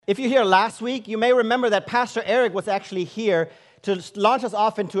If you're here last week, you may remember that Pastor Eric was actually here to launch us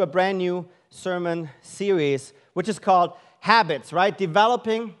off into a brand new sermon series, which is called Habits, right?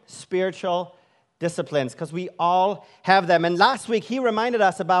 Developing spiritual disciplines, because we all have them. And last week, he reminded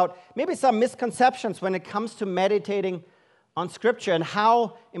us about maybe some misconceptions when it comes to meditating on Scripture and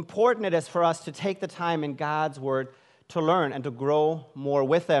how important it is for us to take the time in God's Word to learn and to grow more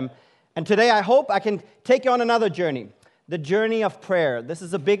with Him. And today, I hope I can take you on another journey, the journey of prayer. This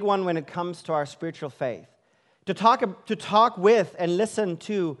is a big one when it comes to our spiritual faith. To talk with and listen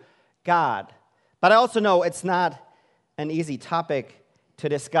to God. But I also know it's not an easy topic to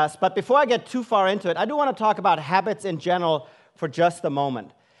discuss. But before I get too far into it, I do want to talk about habits in general for just a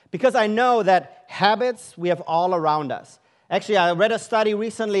moment. Because I know that habits we have all around us. Actually, I read a study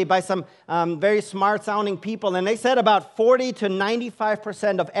recently by some very smart-sounding people, and they said about 40 to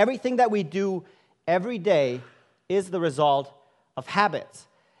 95% of everything that we do every day is the result of habits.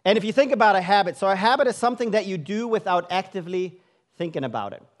 And if you think about a habit, so a habit is something that you do without actively thinking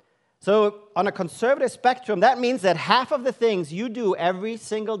about it. So on a conservative spectrum, that means that half of the things you do every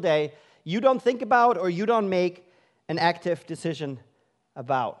single day, you don't think about or you don't make an active decision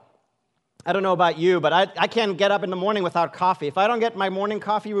about. I don't know about you, but I can't get up in the morning without coffee. If I don't get my morning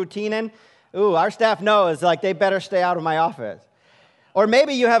coffee routine in, our staff knows, like, they better stay out of my office. Or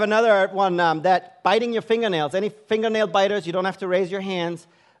maybe you have another one, that biting your fingernails. Any fingernail biters, you don't have to raise your hands.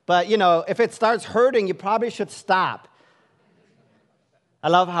 But, if it starts hurting, you probably should stop. I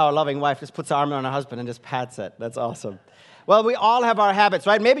love how a loving wife just puts her arm on her husband and just pats it. That's awesome. Well, we all have our habits,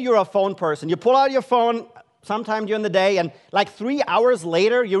 right? Maybe you're a phone person. You pull out your phone sometime during the day, and like 3 hours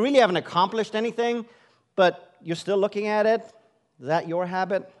later, you really haven't accomplished anything, but you're still looking at it. Is that your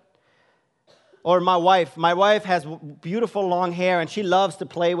habit? Or my wife has beautiful long hair, and she loves to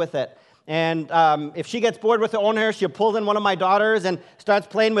play with it. And if she gets bored with her own hair, she'll pull in one of my daughters and starts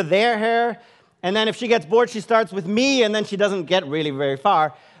playing with their hair. And then if she gets bored, she starts with me, and then she doesn't get really very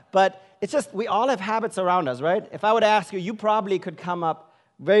far. But it's just, we all have habits around us, right? If I were to ask you, you probably could come up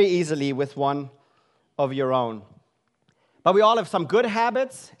very easily with one of your own. But we all have some good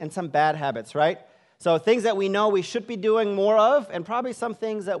habits and some bad habits, right? So things that we know we should be doing more of, and probably some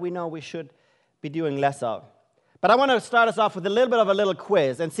things that we know we should be doing less of. But I want to start us off with a little bit of a little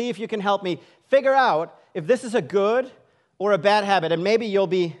quiz and see if you can help me figure out if this is a good or a bad habit, and maybe you'll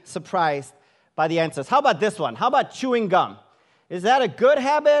be surprised by the answers. How about this one? How about chewing gum? Is that a good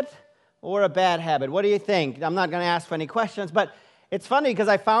habit or a bad habit? What do you think? I'm not going to ask for any questions, but it's funny because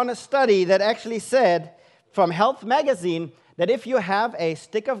I found a study that actually said from Health Magazine that if you have a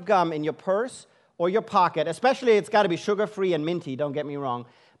stick of gum in your purse or your pocket, especially it's got to be sugar-free and minty, don't get me wrong,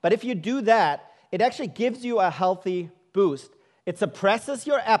 but if you do that, it actually gives you a healthy boost. It suppresses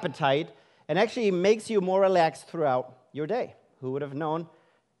your appetite and actually makes you more relaxed throughout your day. Who would have known?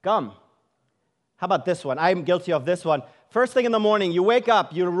 Gum. How about this one? I'm guilty of this one. First thing in the morning, you wake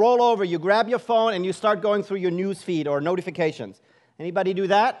up, you roll over, you grab your phone, and you start going through your news feed or notifications. Anybody do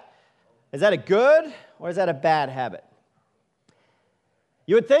that? Is that a good or is that a bad habit?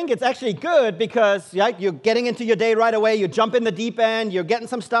 You would think it's actually good because you're getting into your day right away. You jump in the deep end. You're getting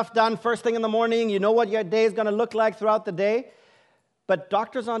some stuff done first thing in the morning. You know what your day is going to look like throughout the day. But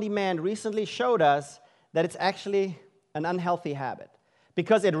Doctors on Demand recently showed us that it's actually an unhealthy habit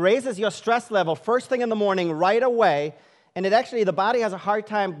because it raises your stress level first thing in the morning right away, and the body has a hard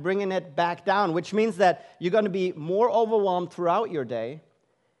time bringing it back down, which means that you're going to be more overwhelmed throughout your day,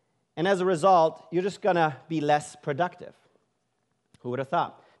 and as a result, you're just going to be less productive. Who would have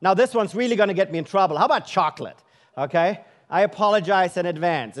thought? Now, this one's really going to get me in trouble. How about chocolate? Okay? I apologize in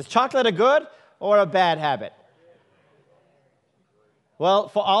advance. Is chocolate a good or a bad habit? Well,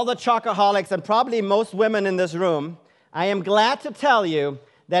 for all the chocoholics and probably most women in this room, I am glad to tell you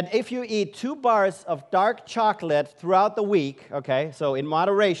that if you eat 2 bars of dark chocolate throughout the week, okay, so in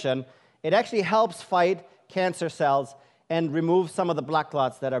moderation, it actually helps fight cancer cells and remove some of the blood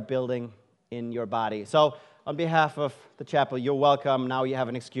clots that are building in your body. So on behalf of the chapel, you're welcome. Now you have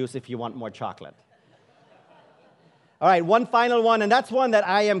an excuse if you want more chocolate. All right, one final one, and that's one that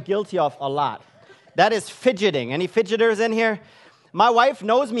I am guilty of a lot. That is fidgeting. Any fidgeters in here? My wife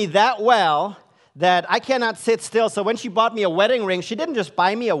knows me that well that I cannot sit still. So when she bought me a wedding ring, she didn't just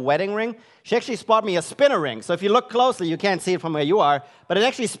buy me a wedding ring. She actually bought me a spinner ring. So if you look closely, you can't see it from where you are, but it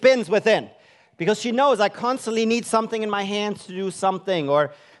actually spins within. Because she knows I constantly need something in my hands to do something.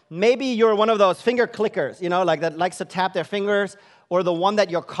 Or maybe you're one of those finger clickers, like that likes to tap their fingers, or the one that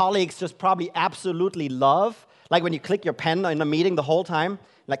your colleagues just probably absolutely love. Like when you click your pen in a meeting the whole time,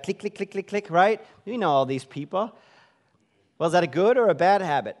 like click, click, click, click, click, right? You know all these people. Well, is that a good or a bad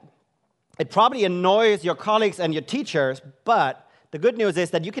habit? It probably annoys your colleagues and your teachers, but the good news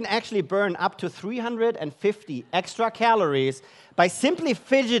is that you can actually burn up to 350 extra calories by simply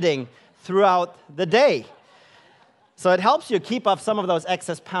fidgeting throughout the day. So it helps you keep up some of those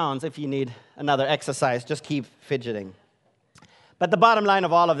excess pounds if you need another exercise. Just keep fidgeting. But the bottom line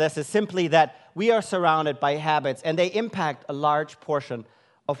of all of this is simply that we are surrounded by habits, and they impact a large portion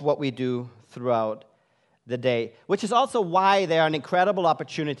of what we do throughout the day, which is also why they are an incredible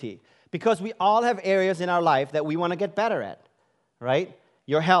opportunity, because we all have areas in our life that we want to get better at, right?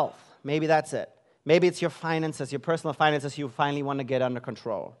 Your health, maybe that's it. Maybe it's your finances, your personal finances you finally want to get under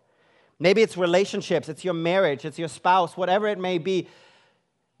control. Maybe it's relationships, it's your marriage, it's your spouse, whatever it may be.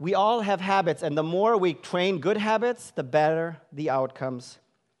 We all have habits, and the more we train good habits, the better the outcomes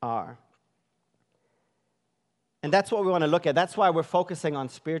are. And that's what we want to look at. That's why we're focusing on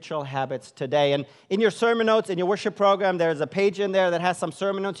spiritual habits today. And in your sermon notes, in your worship program, there's a page in there that has some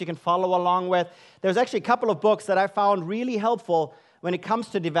sermon notes you can follow along with. There's actually a couple of books that I found really helpful when it comes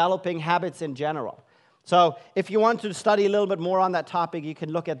to developing habits in general. So if you want to study a little bit more on that topic, you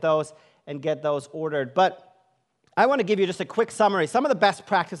can look at those and get those ordered. But I want to give you just a quick summary. Some of the best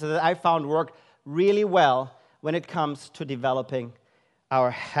practices that I found work really well when it comes to developing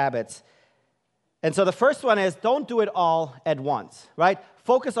our habits. And so the first one is don't do it all at once, right?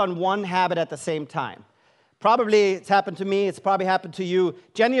 Focus on one habit at the same time. Probably it's happened to me. It's probably happened to you.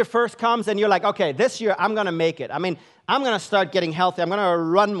 January 1st comes and you're like, okay, this year I'm going to make it. I mean, I'm going to start getting healthy. I'm going to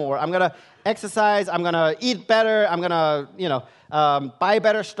run more. I'm going to exercise. I'm going to eat better. I'm going to, buy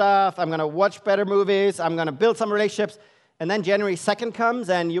better stuff. I'm going to watch better movies. I'm going to build some relationships. And then January 2nd comes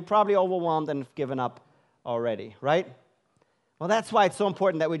and you're probably overwhelmed and given up already, right? Well, that's why it's so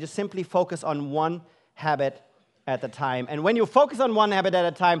important that we just simply focus on one habit at a time. And when you focus on one habit at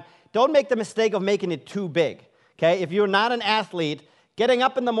a time, don't make the mistake of making it too big, okay? If you're not an athlete, getting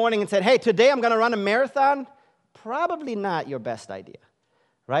up in the morning and saying, hey, today I'm going to run a marathon, probably not your best idea,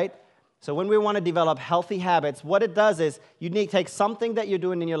 right? So when we want to develop healthy habits, what it does is you need to take something that you're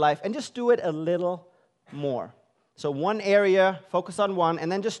doing in your life and just do it a little more. So one area, focus on one,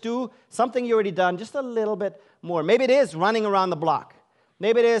 and then just do something you already done just a little bit more. Maybe it is running around the block.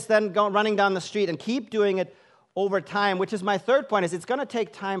 Maybe it is then running down the street, and keep doing it over time, which is my third point, is it's going to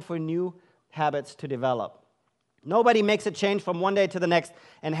take time for new habits to develop. Nobody makes a change from one day to the next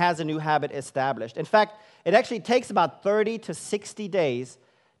and has a new habit established. In fact, it actually takes about 30 to 60 days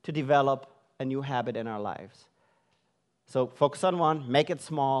to develop a new habit in our lives. So focus on one, make it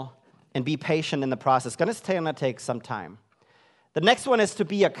small, and be patient in the process. It's going to take some time. The next one is to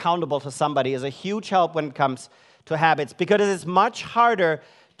be accountable to somebody is a huge help when it comes to habits, because it is much harder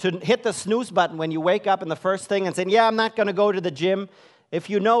to hit the snooze button when you wake up in the first thing and say, yeah, I'm not going to go to the gym, if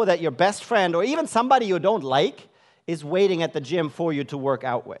you know that your best friend or even somebody you don't like is waiting at the gym for you to work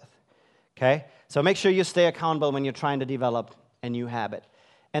out with, okay? So make sure you stay accountable when you're trying to develop a new habit.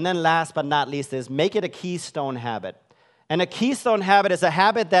 And then last but not least is make it a keystone habit. And a keystone habit is a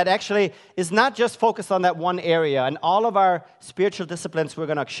habit that actually is not just focused on that one area. And all of our spiritual disciplines we're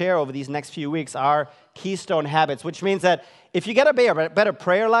going to share over these next few weeks are keystone habits, which means that if you get a better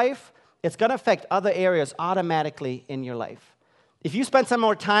prayer life, it's going to affect other areas automatically in your life. If you spend some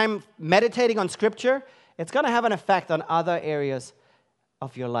more time meditating on Scripture, it's going to have an effect on other areas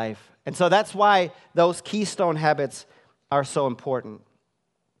of your life. And so that's why those keystone habits are so important.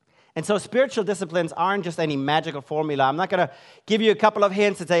 And so spiritual disciplines aren't just any magical formula. I'm not going to give you a couple of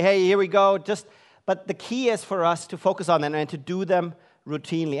hints and say, hey, here we go. But the key is for us to focus on them and to do them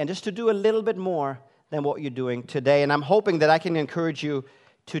routinely and just to do a little bit more than what you're doing today. And I'm hoping that I can encourage you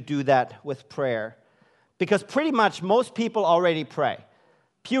to do that with prayer. Because pretty much most people already pray.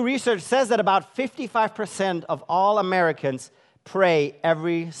 Pew Research says that about 55% of all Americans pray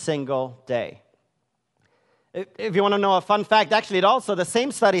every single day. If you want to know a fun fact, actually, the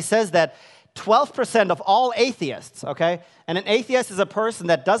same study says that 12% of all atheists, okay, and an atheist is a person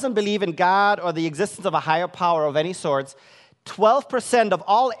that doesn't believe in God or the existence of a higher power of any sorts, 12% of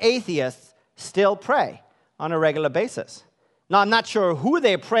all atheists still pray on a regular basis. Now, I'm not sure who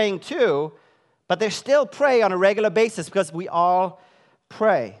they're praying to, but they still pray on a regular basis because we all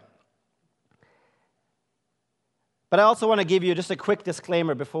pray. But I also want to give you just a quick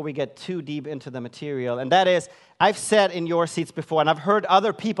disclaimer before we get too deep into the material, and that is, I've sat in your seats before, and I've heard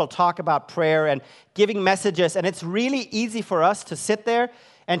other people talk about prayer and giving messages, and it's really easy for us to sit there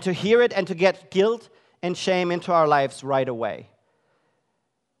and to hear it and to get guilt and shame into our lives right away.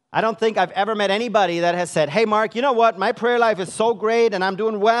 I don't think I've ever met anybody that has said, hey, Mark, you know what? My prayer life is so great, and I'm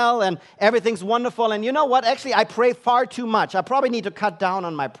doing well, and everything's wonderful, and you know what? Actually, I pray far too much. I probably need to cut down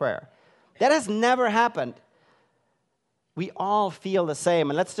on my prayer. That has never happened. we all feel the same.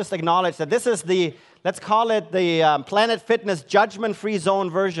 And let's just acknowledge that this is let's call it the Planet Fitness judgment-free zone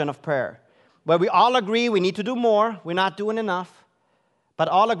version of prayer, where we all agree we need to do more, we're not doing enough, but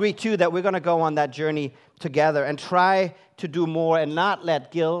all agree too that we're going to go on that journey together and try to do more and not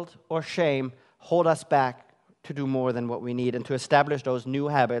let guilt or shame hold us back to do more than what we need and to establish those new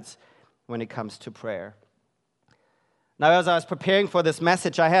habits when it comes to prayer. Now, as I was preparing for this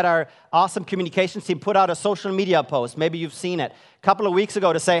message, I had our awesome communications team put out a social media post. Maybe you've seen it a couple of weeks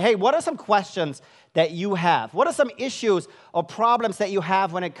ago to say, hey, what are some questions that you have? What are some issues or problems that you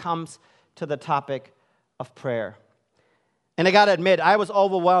have when it comes to the topic of prayer? And I got to admit, I was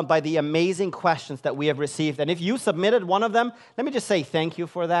overwhelmed by the amazing questions that we have received. And if you submitted one of them, let me just say thank you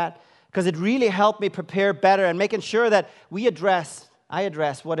for that, because it really helped me prepare better and making sure that I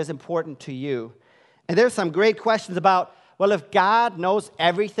address what is important to you. And there's some great questions about, well, if God knows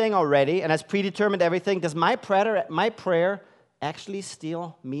everything already and has predetermined everything, does my prayer actually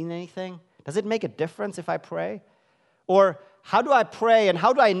still mean anything? Does it make a difference if I pray? Or how do I pray and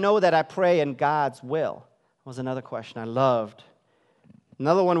how do I know that I pray in God's will? Was another question I loved.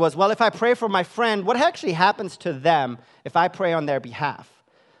 Another one was, well, if I pray for my friend, what actually happens to them if I pray on their behalf?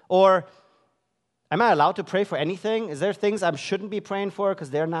 Or am I allowed to pray for anything? Is there things I shouldn't be praying for because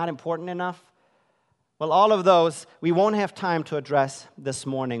they're not important enough? Well, all of those we won't have time to address this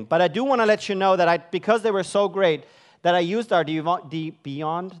morning. But I do want to let you know that because they were so great, that I used our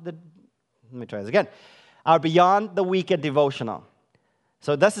Beyond the Weekend devotional.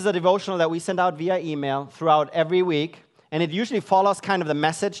 So this is a devotional that we send out via email throughout every week. And it usually follows kind of the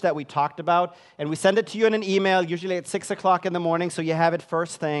message that we talked about. And we send it to you in an email, usually at 6 o'clock in the morning, so you have it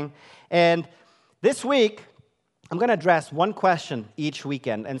first thing. And this week, I'm going to address one question each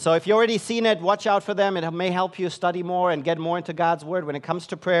weekend. And so if you've already seen it, watch out for them. It may help you study more and get more into God's Word when it comes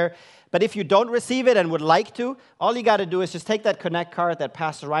to prayer. But if you don't receive it and would like to, all you got to do is just take that Connect card that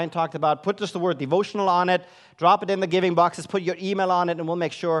Pastor Ryan talked about, put just the word devotional on it, drop it in the giving boxes, put your email on it, and we'll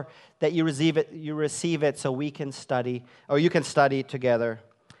make sure that you receive it so we can study, or you can study together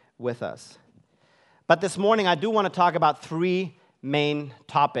with us. But this morning, I do want to talk about three main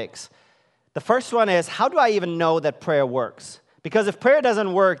topics. The first one is, how do I even know that prayer works? Because if prayer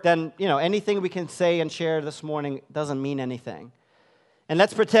doesn't work, then anything we can say and share this morning doesn't mean anything. And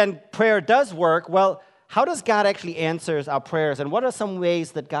let's pretend prayer does work. Well, how does God actually answer our prayers? And what are some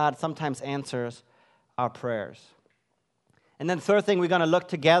ways that God sometimes answers our prayers? And then the third thing we're going to look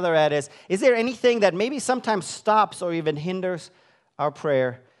together at is there anything that maybe sometimes stops or even hinders our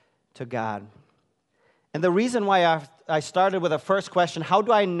prayer to God? And the reason why I started with the first question, how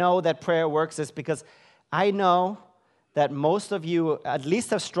do I know that prayer works, is because I know that most of you at least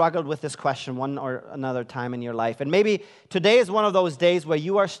have struggled with this question one or another time in your life. And maybe today is one of those days where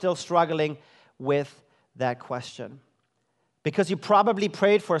you are still struggling with that question. Because you probably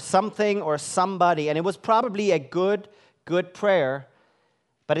prayed for something or somebody, and it was probably a good prayer,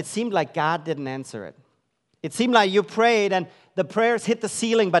 but it seemed like God didn't answer it. It seemed like you prayed and the prayers hit the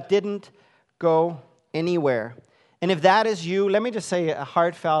ceiling but didn't go anywhere. And if that is you, let me just say a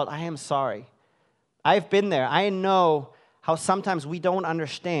heartfelt, I am sorry. I've been there. I know how sometimes we don't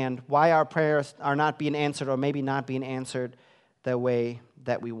understand why our prayers are not being answered or maybe not being answered the way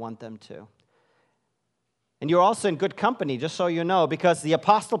that we want them to. And you're also in good company, just so you know, because the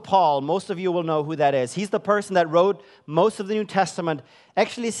Apostle Paul, most of you will know who that is. He's the person that wrote most of the New Testament,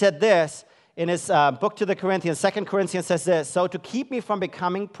 actually said this in his book to the Corinthians. 2 Corinthians says this, so to keep me from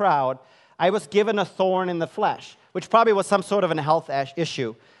becoming proud, I was given a thorn in the flesh, which probably was some sort of a health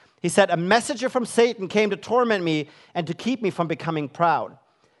issue. He said, a messenger from Satan came to torment me and to keep me from becoming proud.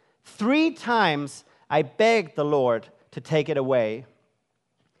 3 times I begged the Lord to take it away.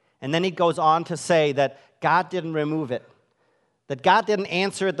 And then he goes on to say that God didn't remove it, that God didn't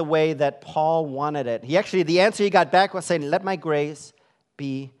answer it the way that Paul wanted it. The answer he got back was saying, let my grace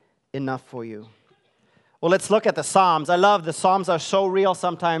be enough for you. Well, let's look at the Psalms. I love the Psalms are so real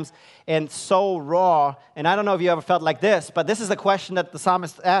sometimes and so raw. And I don't know if you ever felt like this, but this is the question that the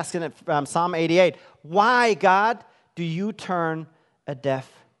psalmist asked in Psalm 88. Why, God, do you turn a deaf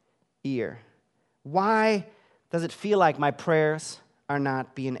ear? Why does it feel like my prayers are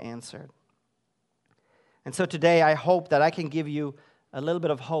not being answered? And so today I hope that I can give you a little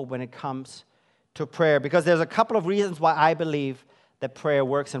bit of hope when it comes to prayer, because there's a couple of reasons why I believe that prayer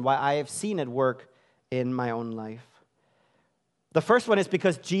works and why I have seen it work in my own life. The first one is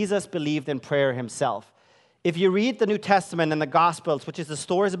because Jesus believed in prayer himself. If you read the New Testament and the Gospels, which is the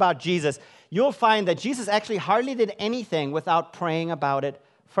stories about Jesus, you'll find that Jesus actually hardly did anything without praying about it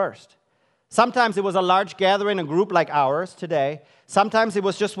first. Sometimes it was a large gathering, a group like ours today. Sometimes it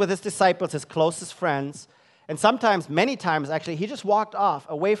was just with his disciples, his closest friends. And sometimes, many times actually, he just walked off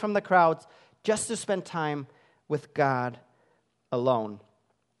away from the crowds just to spend time with God alone.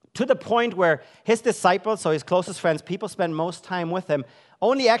 To the point where his disciples, so his closest friends, people spend most time with him,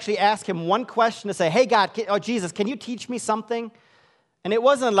 only actually ask him one question to say, hey God, Jesus, can you teach me something? And it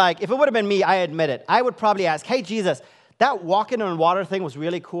wasn't like, if it would have been me, I admit it, I would probably ask, hey Jesus, that walking on water thing was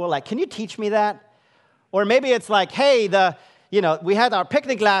really cool. Like, can you teach me that? Or maybe it's like, hey, we had our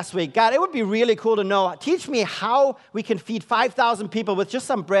picnic last week. God, it would be really cool to know. Teach me how we can feed 5,000 people with just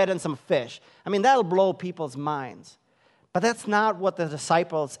some bread and some fish. I mean, that'll blow people's minds. But that's not what the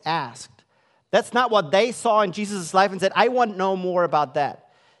disciples asked. That's not what they saw in Jesus' life and said, I want to know more about that.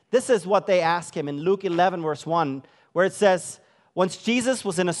 This is what they asked him in Luke 11, verse 1, where it says, once Jesus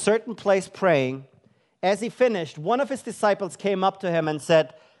was in a certain place praying, as he finished, one of his disciples came up to him and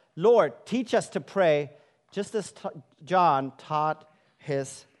said, Lord, teach us to pray, just as John taught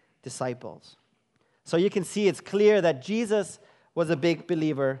his disciples. So you can see it's clear that Jesus was a big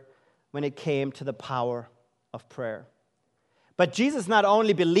believer when it came to the power of prayer. But Jesus not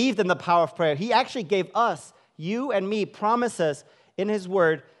only believed in the power of prayer, he actually gave us, you and me, promises in his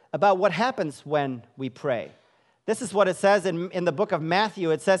word about what happens when we pray. This is what it says in the book of Matthew.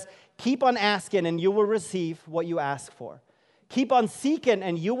 It says, keep on asking and you will receive what you ask for. Keep on seeking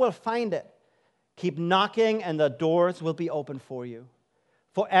and you will find it. Keep knocking and the doors will be open for you.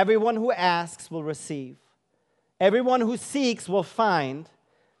 For everyone who asks will receive. Everyone who seeks will find.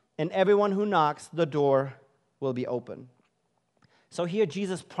 And everyone who knocks, the door will be open. So here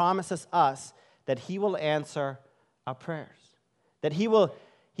Jesus promises us that he will answer our prayers. That he will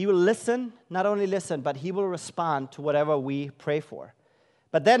listen, not only listen, but he will respond to whatever we pray for.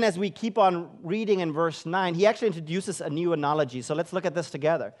 But then as we keep on reading in verse 9, he actually introduces a new analogy. So let's look at this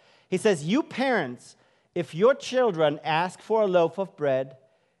together. He says, you parents, if your children ask for a loaf of bread,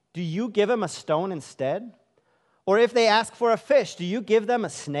 do you give them a stone instead? Or if they ask for a fish, do you give them a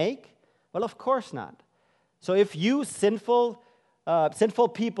snake? Well, of course not. So if you sinful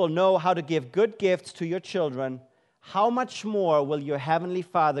people know how to give good gifts to your children, how much more will your heavenly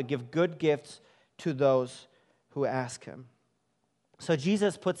Father give good gifts to those who ask him? So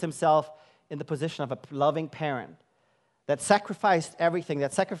Jesus puts himself in the position of a loving parent that sacrificed everything,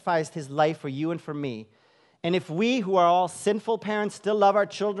 that sacrificed his life for you and for me. And if we, who are all sinful parents, still love our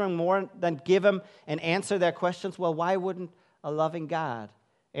children more than give them and answer their questions, well, why wouldn't a loving God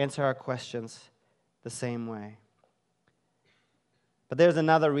answer our questions the same way? But there's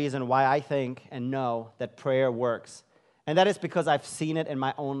another reason why I think and know that prayer works. And that is because I've seen it in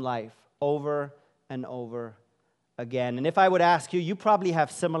my own life over and over again. And if I would ask you, you probably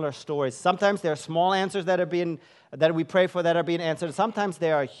have similar stories. Sometimes there are small answers that we pray for that are being answered. Sometimes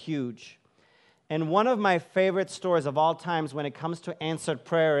they are huge. And one of my favorite stories of all times when it comes to answered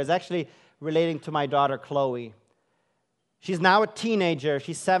prayer is actually relating to my daughter, Chloe. She's now a teenager.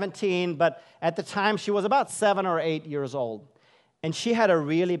 She's 17, but at the time she was about 7 or 8 years old. And she had a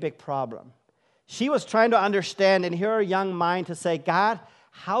really big problem. She was trying to understand in her young mind to say, God,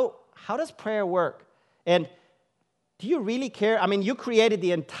 how does prayer work? And do you really care? I mean, you created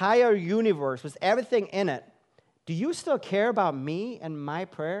the entire universe with everything in it. Do you still care about me and my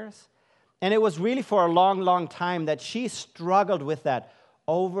prayers? And it was really for a long, long time that she struggled with that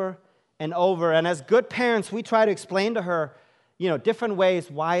over and over. And as good parents, we try to explain to her, different ways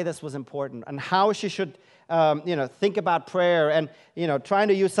why this was important and how she should think about prayer and, trying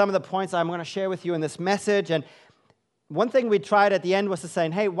to use some of the points I'm going to share with you in this message. And one thing we tried at the end was to say,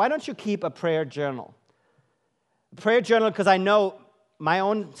 hey, why don't you keep a prayer journal? A prayer journal, because I know my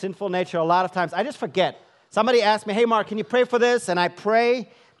own sinful nature, a lot of times I just forget. Somebody asked me, hey, Mark, can you pray for this? And I pray,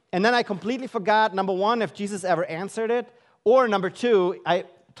 and then I completely forgot, number one, if Jesus ever answered it, or number two, I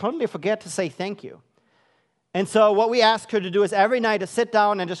totally forget to say thank you. And so what we asked her to do is every night to sit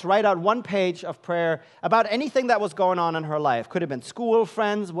down and just write out one page of prayer about anything that was going on in her life. Could have been school,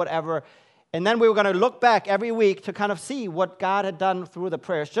 friends, whatever. And then we were going to look back every week to kind of see what God had done through the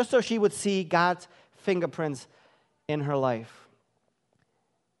prayers, just so she would see God's fingerprints in her life.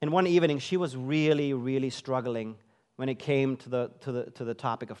 And one evening, she was really, really struggling when it came to the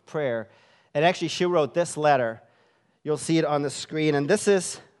topic of prayer. And actually, she wrote this letter. You'll see it on the screen. And this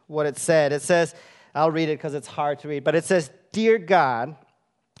is what it said. It says, I'll read it because it's hard to read. But it says, Dear God,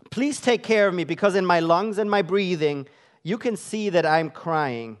 please take care of me because in my lungs and my breathing, you can see that I'm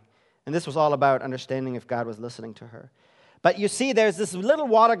crying. And this was all about understanding if God was listening to her. But you see, there's this little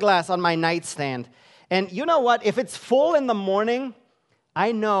water glass on my nightstand. And you know what? If it's full in the morning,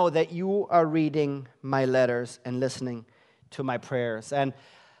 I know that you are reading my letters and listening to my prayers. And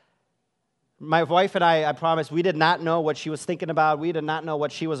my wife and I promise, we did not know what she was thinking about. We did not know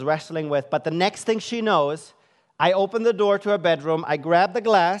what she was wrestling with. But the next thing she knows, I open the door to her bedroom, I grab the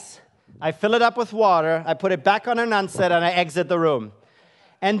glass, I fill it up with water, I put it back on her nunset, and I exit the room.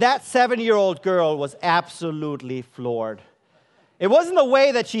 And that 7-year-old girl was absolutely floored. It wasn't the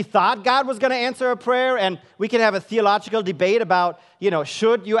way that she thought God was going to answer her prayer, and we could have a theological debate about,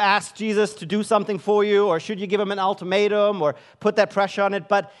 should you ask Jesus to do something for you, or should you give him an ultimatum, or put that pressure on it.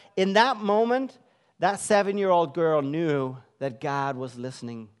 But in that moment, that 7-year-old girl knew that God was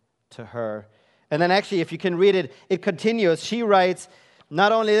listening to her. And then actually, if you can read it, it continues. She writes,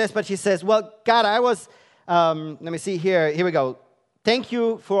 not only this, but she says, well, God, let me see here. Here we go. Thank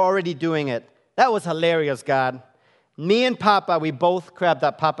you for already doing it. That was hilarious, God. Me and Papa, we both grabbed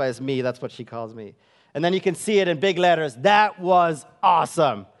that. Papa is me. That's what she calls me. And then you can see it in big letters. That was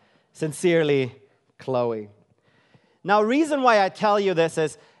awesome. Sincerely, Chloe. Now, reason why I tell you this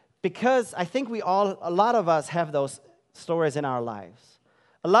is because I think a lot of us have those stories in our lives.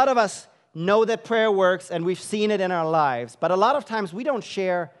 A lot of us know that prayer works, and we've seen it in our lives. But a lot of times, we don't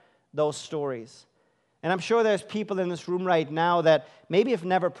share those stories. And I'm sure there's people in this room right now that maybe have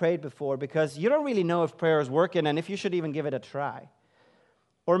never prayed before because you don't really know if prayer is working and if you should even give it a try.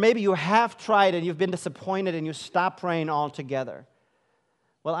 Or maybe you have tried and you've been disappointed and you stopped praying altogether.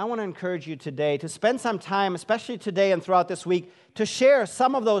 Well, I want to encourage you today to spend some time, especially today and throughout this week, to share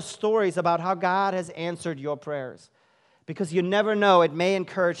some of those stories about how God has answered your prayers. Because you never know, it may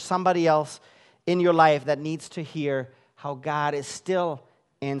encourage somebody else in your life that needs to hear how God is still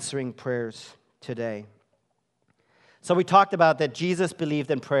answering prayers today. So we talked about that Jesus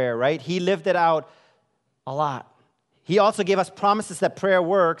believed in prayer, right? He lived it out a lot. He also gave us promises that prayer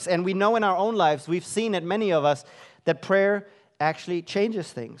works, and we know in our own lives, we've seen it, many of us, that prayer actually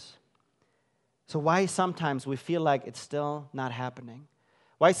changes things. So why sometimes we feel like it's still not happening?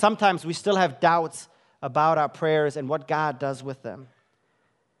 Why sometimes we still have doubts about our prayers and what God does with them?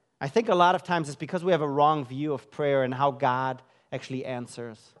 I think a lot of times it's because we have a wrong view of prayer and how God actually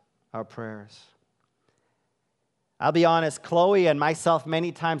answers our prayers. I'll be honest, Chloe and myself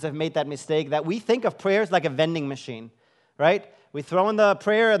many times have made that mistake that we think of prayers like a vending machine, right? We throw in the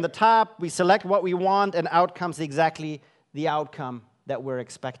prayer in the top, we select what we want, and out comes exactly the outcome that we're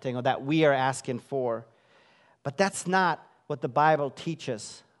expecting or that we are asking for. But that's not what the Bible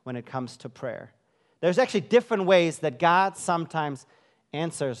teaches when it comes to prayer. There's actually different ways that God sometimes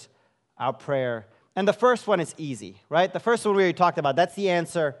answers our prayer. And the first one is easy, right? The first one we already talked about, that's the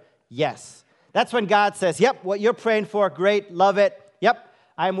answer, yes. That's when God says, yep, what you're praying for, great, love it. Yep,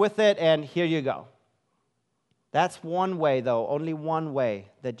 I'm with it, and here you go. That's one way, though, only one way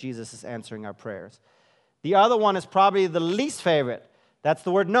that Jesus is answering our prayers. The other one is probably the least favorite. That's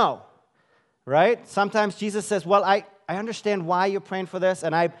the word no, right? Sometimes Jesus says, well, I understand why you're praying for this,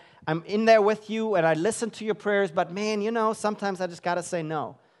 and I'm in there with you, and I listen to your prayers, but man, sometimes I just got to say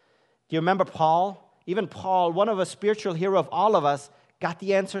no. Do you remember Paul? Even Paul, one of a spiritual hero of all of us, got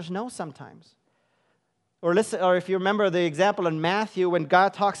the answers no sometimes. Or if you remember the example in Matthew when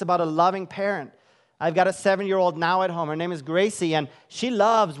God talks about a loving parent. I've got a 7-year-old now at home. Her name is Gracie, and she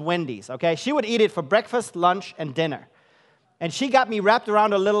loves Wendy's, okay? She would eat it for breakfast, lunch, and dinner. And she got me wrapped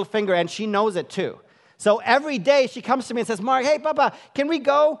around her little finger, and she knows it too. So every day she comes to me and says, Mark, hey, Papa, can we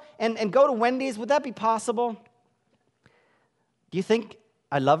go and go to Wendy's? Would that be possible? Do you think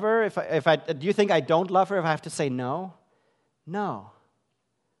I love her? Do you think I don't love her if I have to say no? No.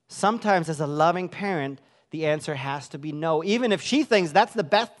 Sometimes as a loving parent, the answer has to be no, even if she thinks that's the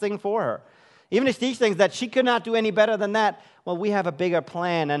best thing for her. Even if she thinks that she could not do any better than that, well, we have a bigger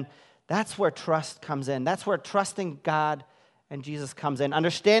plan, and that's where trust comes in. That's where trusting God and Jesus comes in,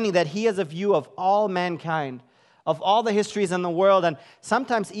 understanding that He has a view of all mankind, of all the histories in the world, and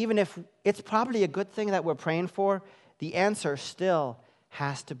sometimes even if it's probably a good thing that we're praying for, the answer still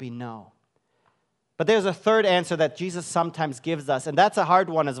has to be no. But there's a third answer that Jesus sometimes gives us, and that's a hard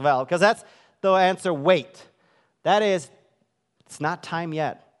one as well, because that's the answer, wait. That is, it's not time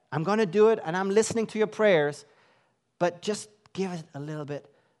yet. I'm going to do it, and I'm listening to your prayers, but just give it a little bit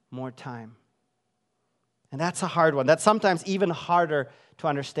more time. And that's a hard one. That's sometimes even harder to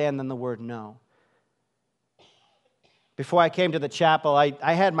understand than the word no. Before I came to the chapel,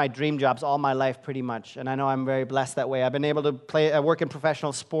 I had my dream jobs all my life pretty much, and I know I'm very blessed that way. I've been able to work in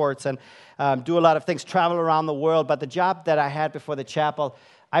professional sports and do a lot of things, travel around the world, but the job that I had before the chapel,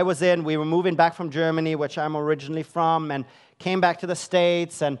 we were moving back from Germany, which I'm originally from, and came back to the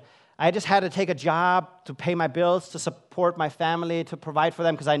States, and I just had to take a job to pay my bills, to support my family, to provide for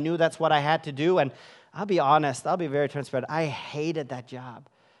them, because I knew that's what I had to do, and I'll be honest, I'll be very transparent, I hated that job.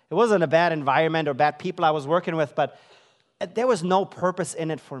 It wasn't a bad environment or bad people I was working with, but there was no purpose in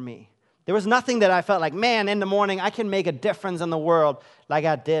it for me. There was nothing that I felt like, man, in the morning, I can make a difference in the world like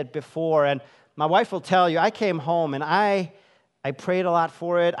I did before, and my wife will tell you, I came home and I prayed a lot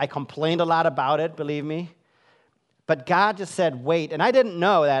for it. I complained a lot about it, believe me. But God just said, wait. And I didn't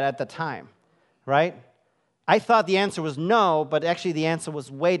know that at the time, right? I thought the answer was no, but actually the answer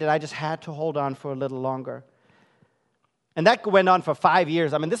was wait, and I just had to hold on for a little longer. And that went on for 5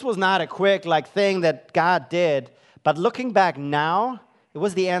 years. I mean, this was not a quick thing that God did. But looking back now, it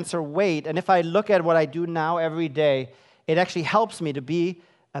was the answer, wait. And if I look at what I do now every day, it actually helps me to be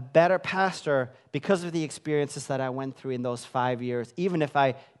a better pastor because of the experiences that I went through in those 5 years, even if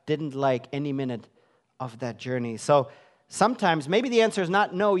I didn't like any minute of that journey. So sometimes, maybe the answer is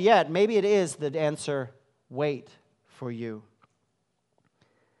not no yet. Maybe it is the answer, wait for you.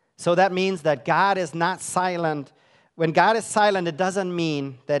 So that means that God is not silent. When God is silent, it doesn't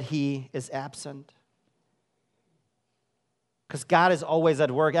mean that He is absent. Because God is always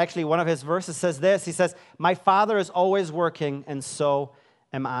at work. Actually, one of His verses says this. He says, my Father is always working, and so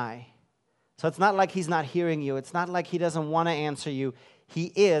am I. So it's not like He's not hearing you. It's not like He doesn't want to answer you. He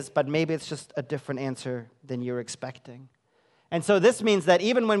is, but maybe it's just a different answer than you're expecting. And so this means that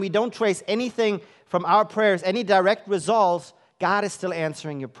even when we don't trace anything from our prayers, any direct results, God is still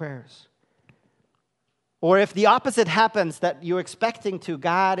answering your prayers. Or if the opposite happens that you're expecting to,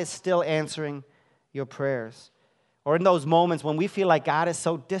 God is still answering your prayers. Or in those moments when we feel like God is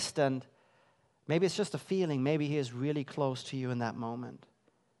so distant, maybe it's just a feeling. Maybe He is really close to you in that moment.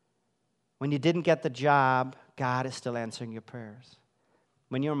 When you didn't get the job, God is still answering your prayers.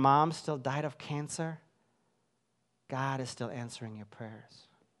 When your mom still died of cancer, God is still answering your prayers.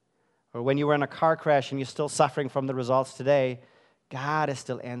 Or when you were in a car crash and you're still suffering from the results today, God is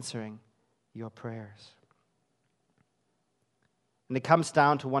still answering your prayers. And it comes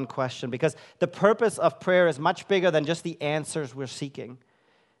down to one question, because the purpose of prayer is much bigger than just the answers we're seeking.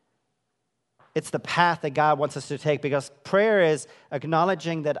 It's the path that God wants us to take, because prayer is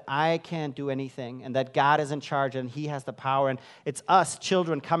acknowledging that I can't do anything and that God is in charge and He has the power. And it's us,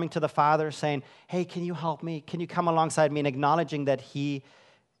 children, coming to the Father saying, hey, can you help me? Can you come alongside me? And acknowledging that He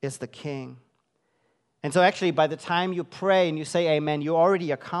is the King. And so actually, by the time you pray and you say amen, you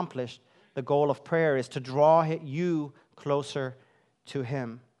already accomplished the goal of prayer, is to draw you closer to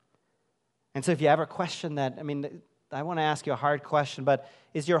Him. And so if you ever question that, I want to ask you a hard question, but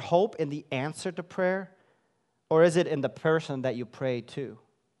is your hope in the answer to prayer, or is it in the person that you pray to?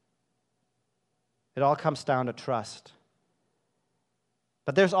 It all comes down to trust.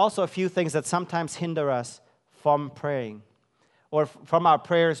 But there's also a few things that sometimes hinder us from praying, or from our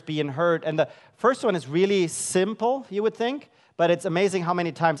prayers being heard. And the first one is really simple, you would think, but it's amazing how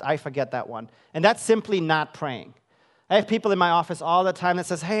many times I forget that one. And that's simply not praying. I have people in my office all the time that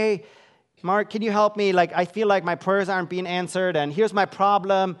says, hey, Mark, can you help me? I feel like my prayers aren't being answered, and here's my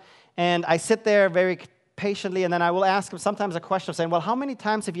problem. And I sit there very patiently, and then I will ask them sometimes a question of saying, well, how many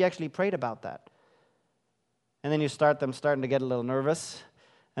times have you actually prayed about that? And then you start them starting to get a little nervous.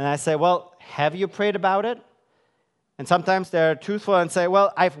 And I say, well, have you prayed about it? And sometimes they're truthful and say,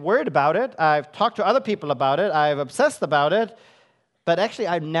 well, I've worried about it. I've talked to other people about it. I've obsessed about it. But actually,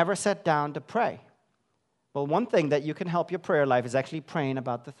 I've never sat down to pray. Well, one thing that you can help your prayer life is actually praying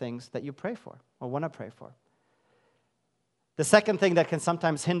about the things that you pray for or want to pray for. The second thing that can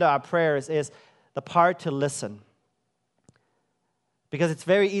sometimes hinder our prayers is the part to listen. Because it's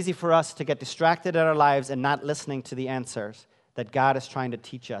very easy for us to get distracted in our lives and not listening to the answers that God is trying to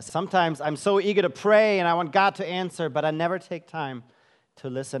teach us. Sometimes I'm so eager to pray and I want God to answer, but I never take time to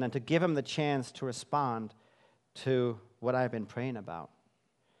listen and to give Him the chance to respond to what I've been praying about.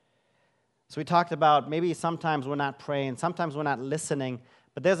 So we talked about maybe sometimes we're not praying, sometimes we're not listening,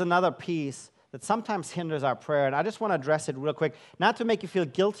 but there's another piece that sometimes hinders our prayer, and I just want to address it real quick, not to make you feel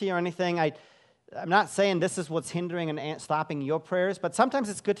guilty or anything. I'm not saying this is what's hindering and stopping your prayers, but sometimes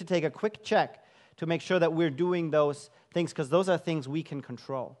it's good to take a quick check to make sure that we're doing those things, because those are things we can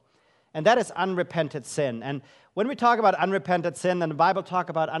control. And that is unrepented sin. And when we talk about unrepented sin, and the Bible talk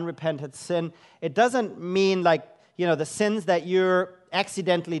about unrepented sin, it doesn't mean the sins that you're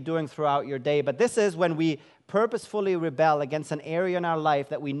accidentally doing throughout your day. But this is when we purposefully rebel against an area in our life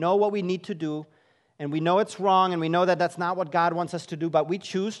that we know what we need to do, and we know it's wrong, and we know that that's not what God wants us to do, but we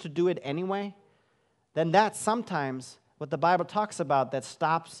choose to do it anyway. Then that's sometimes what the Bible talks about that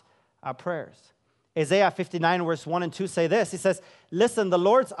stops our prayers. Isaiah 59 verse 1 and 2 say this. He says, listen, the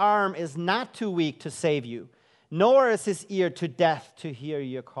Lord's arm is not too weak to save you, nor is His ear to deaf to hear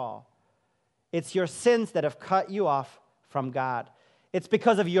your call. It's your sins that have cut you off from God. It's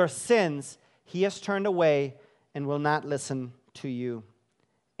because of your sins He has turned away and will not listen to you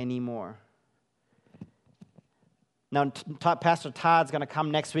anymore. Now, Pastor Todd's going to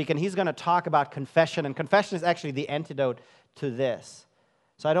come next week, and he's going to talk about confession, and confession is actually the antidote to this.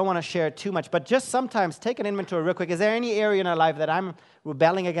 So I don't want to share too much, but just sometimes take an inventory real quick. Is there any area in our life that I'm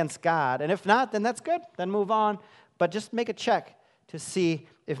rebelling against God? And if not, then that's good. Then move on. But just make a check to see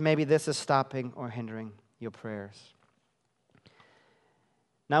if maybe this is stopping or hindering your prayers.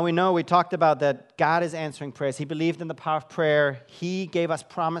 Now we talked about that God is answering prayers. He believed in the power of prayer. He gave us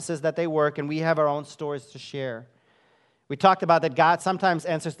promises that they work, and we have our own stories to share. We talked about that God sometimes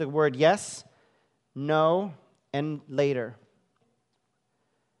answers the word yes, no, and later.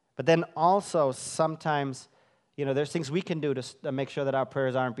 But then also sometimes, there's things we can do to make sure that our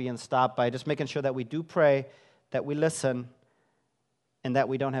prayers aren't being stopped by just making sure that we do pray, that we listen, and that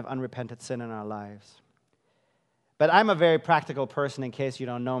we don't have unrepented sin in our lives. But I'm a very practical person, in case you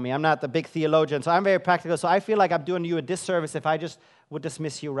don't know me. I'm not the big theologian, so I'm very practical. So I feel like I'm doing you a disservice if I just would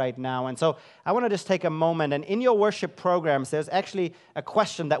dismiss you right now. And so I want to just take a moment. And in your worship programs, there's actually a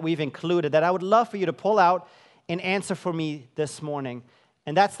question that we've included that I would love for you to pull out and answer for me this morning.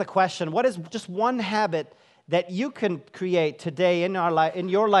 And that's the question: what is just one habit that you can create today in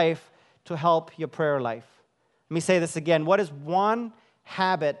your life to help your prayer life? Let me say this again. What is one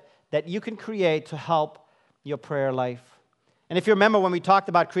habit that you can create to help your prayer life? And if you remember when we talked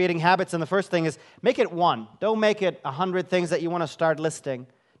about creating habits, and the first thing is make it one. Don't make it 100 things that you want to start listing.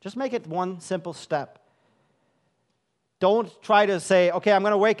 Just make it one simple step. Don't try to say, okay, I'm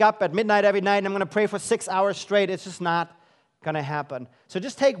going to wake up at midnight every night and I'm going to pray for 6 hours straight. It's just not going to happen. So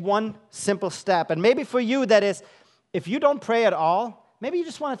just take one simple step. And maybe for you that is, if you don't pray at all, maybe you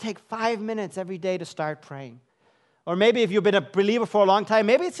just want to take 5 minutes every day to start praying. Or maybe if you've been a believer for a long time,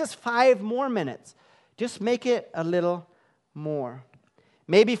 maybe it's just 5 more minutes. Just make it a little more.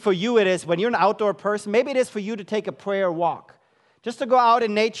 Maybe for you it is, when you're an outdoor person, maybe it is for you to take a prayer walk. Just to go out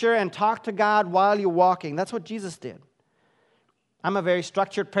in nature and talk to God while you're walking. That's what Jesus did. I'm a very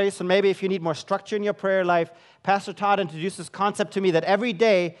structured person. Maybe if you need more structure in your prayer life, Pastor Todd introduced this concept to me that every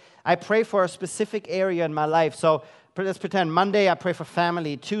day I pray for a specific area in my life. So let's pretend Monday I pray for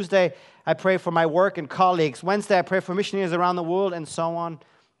family. Tuesday I pray for my work and colleagues. Wednesday I pray for missionaries around the world, and so on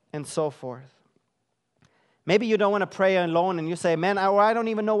and so forth. Maybe you don't want to pray alone and you say, man, I don't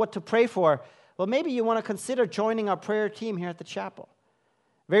even know what to pray for. Well, maybe you want to consider joining our prayer team here at the chapel.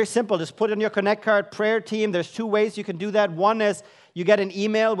 Very simple. Just put in your Connect card, prayer team. There's 2 ways you can do that. One is you get an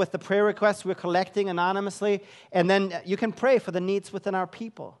email with the prayer requests we're collecting anonymously, and then you can pray for the needs within our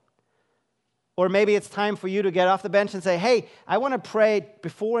people. Or maybe it's time for you to get off the bench and say, hey, I want to pray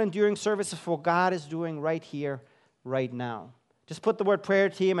before and during services for what God is doing right here, right now. Just put the word prayer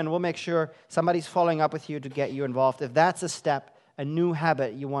team, and we'll make sure somebody's following up with you to get you involved. If that's a step, a new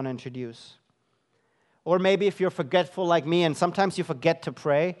habit you want to introduce. Or maybe if you're forgetful like me, and sometimes you forget to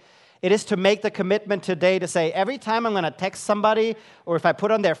pray, it is to make the commitment today to say, every time I'm going to text somebody, or if I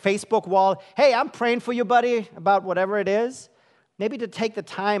put on their Facebook wall, hey, I'm praying for you, buddy, about whatever it is, maybe to take the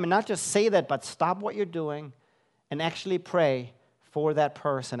time and not just say that, but stop what you're doing and actually pray for that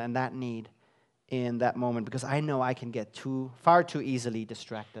person and that need in that moment, because I know I can get far too easily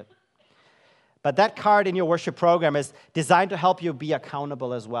distracted. But that card in your worship program is designed to help you be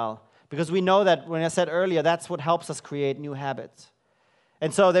accountable as well, because we know that, when I said earlier, that's what helps us create new habits.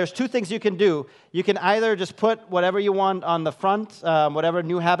 And so there's 2 things you can do. You can either just put whatever you want on the front, whatever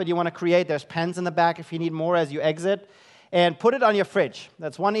new habit you want to create. There's pens in the back if you need more as you exit. And put it on your fridge.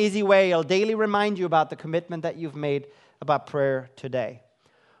 That's one easy way. It'll daily remind you about the commitment that you've made about prayer today.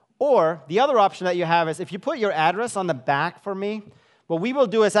 Or the other option that you have is if you put your address on the back for me, what we will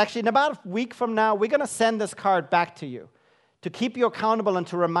do is actually in about a week from now, we're going to send this card back to you to keep you accountable and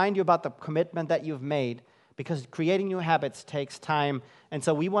to remind you about the commitment that you've made, because creating new habits takes time. And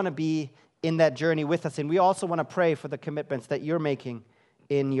so we want to be in that journey with us. And we also want to pray for the commitments that you're making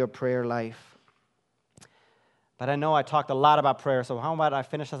in your prayer life. But I know I talked a lot about prayer, so how about I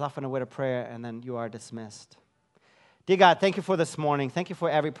finish us off in a word of prayer, and then you are dismissed. Dear God, thank you for this morning. Thank you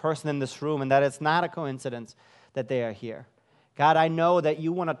for every person in this room, and that it's not a coincidence that they are here. God, I know that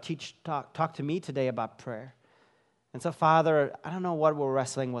you want to talk to me today about prayer. And so, Father, I don't know what we're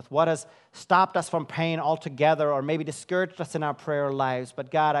wrestling with, what has stopped us from praying altogether or maybe discouraged us in our prayer lives.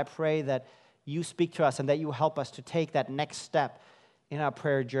 But God, I pray that you speak to us and that you help us to take that next step in our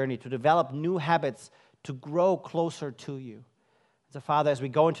prayer journey, to develop new habits, to grow closer to you. So, Father, as we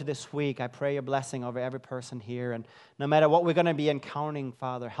go into this week, I pray your blessing over every person here. And no matter what we're going to be encountering,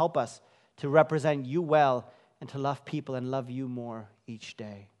 Father, help us to represent you well and to love people and love you more each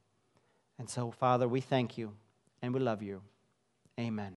day. And so, Father, we thank you and we love you. Amen.